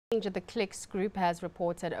The Clicks Group has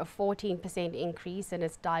reported a 14% increase in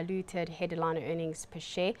its diluted headline earnings per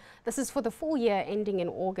share. This is for the full year ending in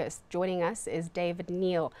August. Joining us is David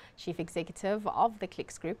Kneale, Chief Executive of the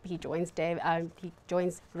Clicks Group. He joins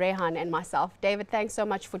Rehan and myself. David, thanks so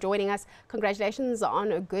much for joining us. Congratulations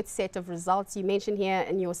on a good set of results. You mentioned here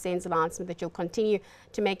in your SENS announcement that you'll continue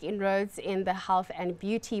to make inroads in the health and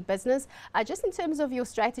beauty business. Just in terms of your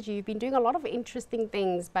strategy, you've been doing a lot of interesting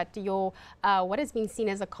things, but your what has been seen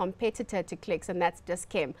as a competitor to Clicks, and that's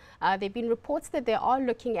Dis-Chem. There have been reports that they are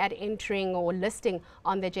looking at entering or listing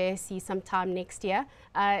on the JSE sometime next year.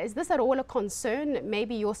 Is this at all a concern?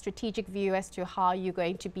 Maybe your strategic view as to how you're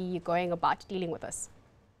going to be going about dealing with this?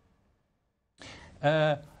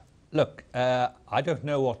 Look, I don't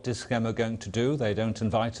know what Dis-Chem are going to do. They don't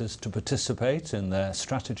invite us to participate in their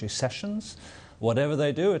strategy sessions. Whatever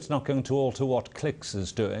they do, it's not going to alter what Clicks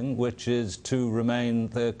is doing, which is to remain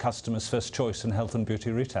the customer's first choice in health and beauty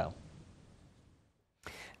retail.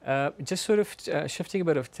 Just sort of shifting a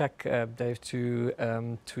bit of tack, Dave, to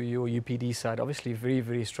your UPD side. Obviously, very,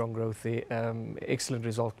 very strong growth there. Excellent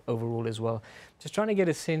result overall as well. Just trying to get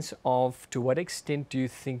a sense of to what extent do you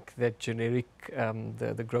think that generic,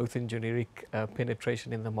 the growth in generic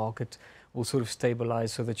penetration in the market will sort of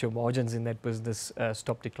stabilize so that your margins in that business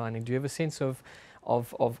stop declining? Do you have a sense of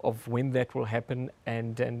when that will happen,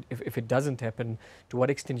 and if it doesn't happen, to what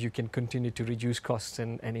extent you can continue to reduce costs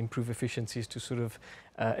and improve efficiencies to sort of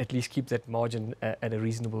at least keep that margin at a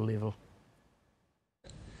reasonable level?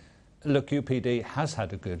 Look, UPD has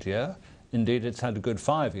had a good year. Indeed, it's had a good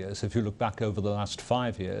 5 years. If you look back over the last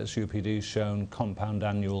 5 years, UPD's shown compound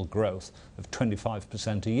annual growth of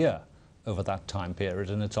 25% a year over that time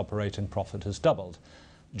period, and its operating profit has doubled.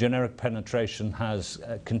 Generic penetration has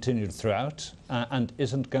continued throughout and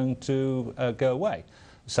isn't going to go away.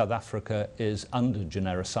 South Africa is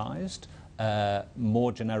under-genericized.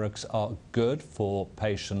 More generics are good for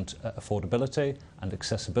patient affordability and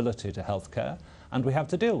accessibility to healthcare, and we have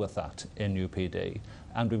to deal with that in UPD.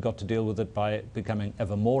 And we've got to deal with it by becoming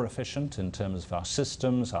ever more efficient in terms of our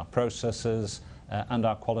systems, our processes, and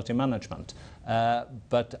our quality management.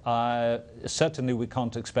 But certainly we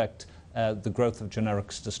can't expect the growth of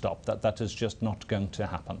generics to stop. That is just not going to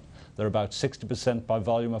happen. They're about 60% by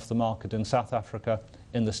volume of the market in South Africa.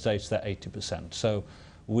 In the States, they're 80%. So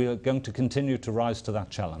we are going to continue to rise to that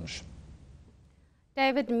challenge.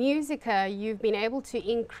 David, Musica, you've been able to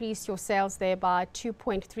increase your sales there by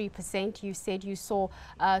 2.3%. You said you saw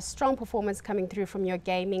strong performance coming through from your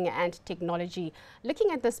gaming and technology.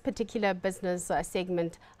 Looking at this particular business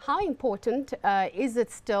segment, how important is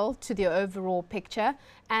it still to the overall picture?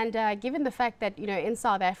 And given the fact that, you know, in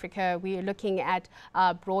South Africa, we are looking at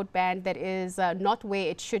broadband that is not where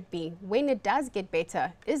it should be. When it does get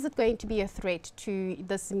better, is it going to be a threat to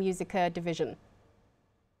this Musica division?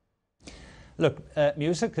 Look,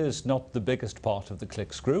 Musica is not the biggest part of the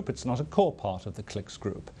Clicks Group. It's not a core part of the Clicks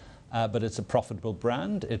Group, but it's a profitable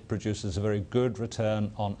brand. It produces a very good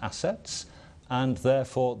return on assets, and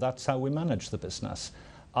therefore that's how we manage the business.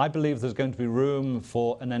 I believe there's going to be room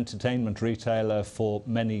for an entertainment retailer for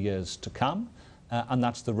many years to come, and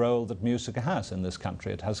that's the role that Musica has in this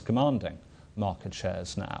country. It has commanding market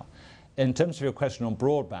shares now. In terms of your question on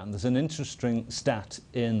broadband, there's an interesting stat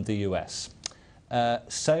in the US.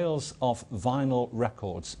 Sales of vinyl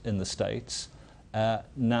records in the States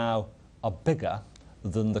now are bigger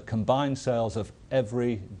than the combined sales of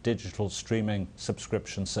every digital streaming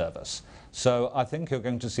subscription service. So I think you're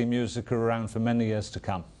going to see Musica around for many years to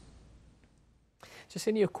come. Just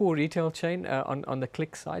in your core retail chain on the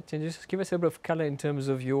Click side, can you just give us a bit of colour in terms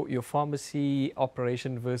of your pharmacy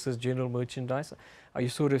operation versus general merchandise? Are you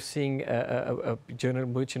sort of seeing a general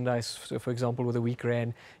merchandise, so for example, with a weak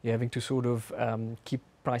rand, you're having to sort of keep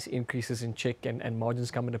price increases in check and margins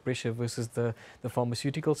come under pressure versus the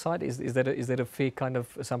pharmaceutical side? Is that a fair kind of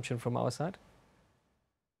assumption from our side?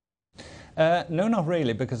 No, not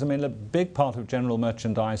really, because I mean a big part of general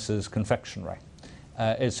merchandise is confectionery.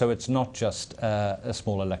 So it's not just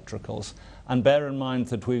small electricals. And bear in mind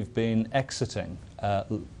that we've been exiting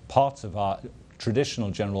parts of our traditional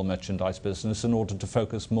general merchandise business in order to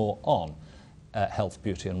focus more on health,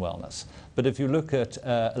 beauty and wellness. But if you look at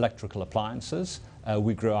electrical appliances,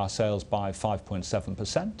 we grew our sales by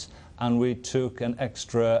 5.7%, and we took an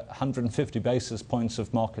extra 150 basis points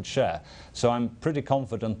of market share. So I'm pretty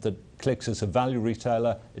confident that Clicks is a value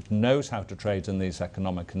retailer. It knows how to trade in these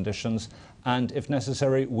economic conditions, and if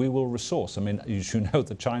necessary, we will resource. I mean, as you know,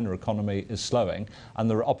 the China economy is slowing, and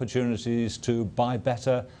there are opportunities to buy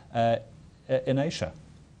better in Asia.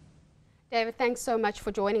 David, thanks so much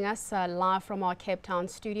for joining us live from our Cape Town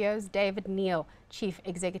studios. David Kneale, Chief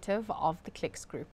Executive of the Clicks Group.